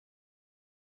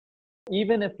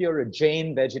even if you're a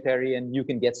Jain vegetarian, you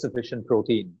can get sufficient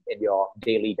protein in your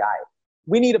daily diet.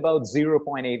 We need about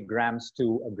 0.8 grams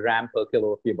to a gram per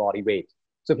kilo of your body weight.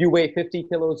 So if you weigh 50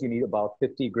 kilos, you need about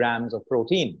 50 grams of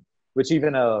protein, which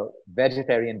even a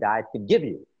vegetarian diet can give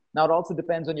you. Now, it also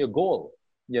depends on your goal.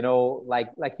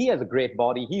 Like he has a great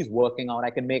body. He's working out. I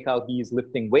can make out he's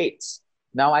lifting weights.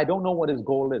 Now, I don't know what his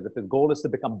goal is. If his goal is to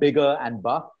become bigger and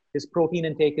buff, his protein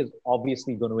intake is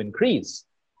obviously going to increase.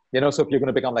 So if you're going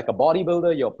to become like a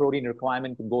bodybuilder, your protein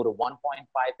requirement can go to 1.5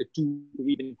 to 2 to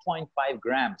even zero point 0.5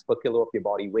 grams per kilo of your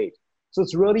body weight. So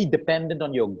it's really dependent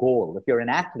on your goal. If you're an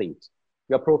athlete,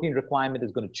 your protein requirement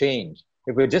is going to change.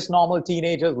 If we're just normal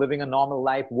teenagers living a normal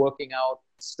life, working out,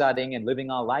 studying, and living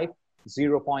our life,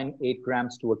 0.8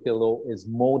 grams to a kilo is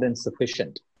more than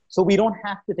sufficient. So we don't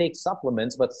have to take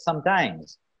supplements, but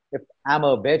sometimes if I'm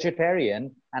a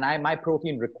vegetarian and my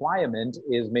protein requirement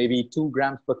is maybe 2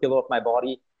 grams per kilo of my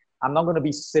body, I'm not going to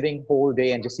be sitting whole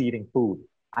day and just eating food.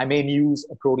 I may use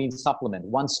a protein supplement.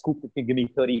 One scoop can give me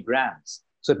 30 grams.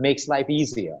 So it makes life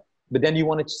easier. But then you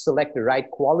want to select the right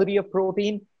quality of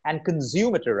protein and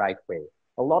consume it the right way.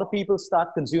 A lot of people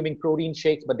start consuming protein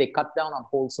shakes, but they cut down on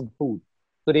wholesome food.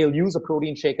 So they'll use a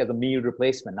protein shake as a meal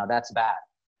replacement. Now that's bad.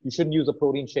 You shouldn't use a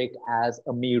protein shake as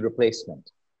a meal replacement.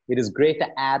 It is great to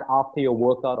add after your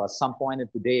workout or some point of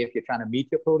the day if you're trying to meet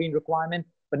your protein requirement,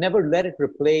 but never let it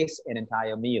replace an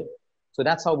entire meal. So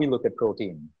that's how we look at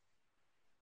protein.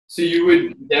 So you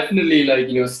would definitely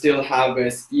still have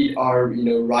us eat our,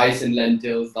 rice and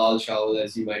lentils, dal chawal,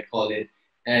 as you might call it,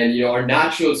 and, our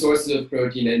natural sources of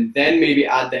protein, and then maybe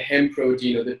add the hemp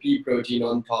protein or the pea protein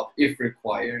on top if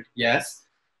required. Yes?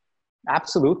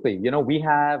 Absolutely. We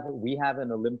have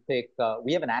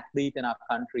an athlete in our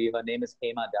country. Her name is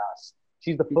Hema Das.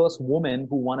 She's the first woman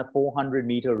who won a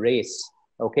 400-meter race.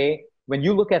 Okay. When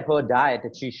you look at her diet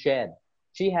that she shared,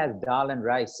 she has dal and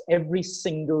rice every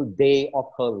single day of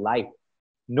her life.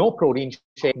 No protein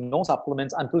shake, no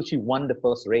supplements until she won the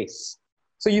first race.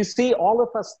 So you see, all of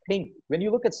us think, when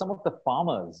you look at some of the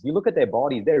farmers, you look at their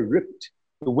bodies, they're ripped.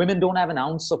 The women don't have an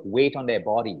ounce of weight on their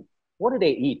body. What do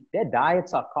they eat? Their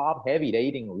diets are carb heavy. They're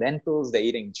eating lentils, they're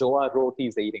eating jowar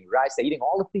rotis, they're eating rice, they're eating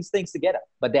all of these things together,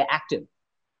 but they're active.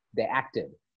 They're active.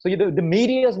 So the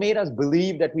media has made us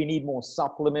believe that we need more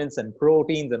supplements and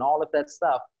proteins and all of that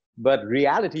stuff. But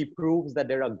reality proves that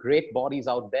there are great bodies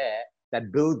out there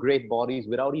that build great bodies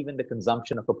without even the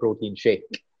consumption of a protein shake.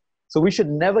 So we should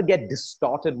never get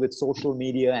distorted with social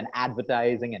media and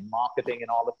advertising and marketing and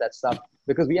all of that stuff,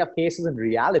 because we have cases in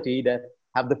reality that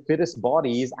have the fittest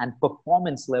bodies and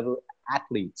performance level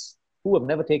athletes who have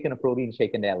never taken a protein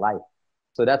shake in their life.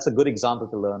 So that's a good example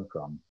to learn from.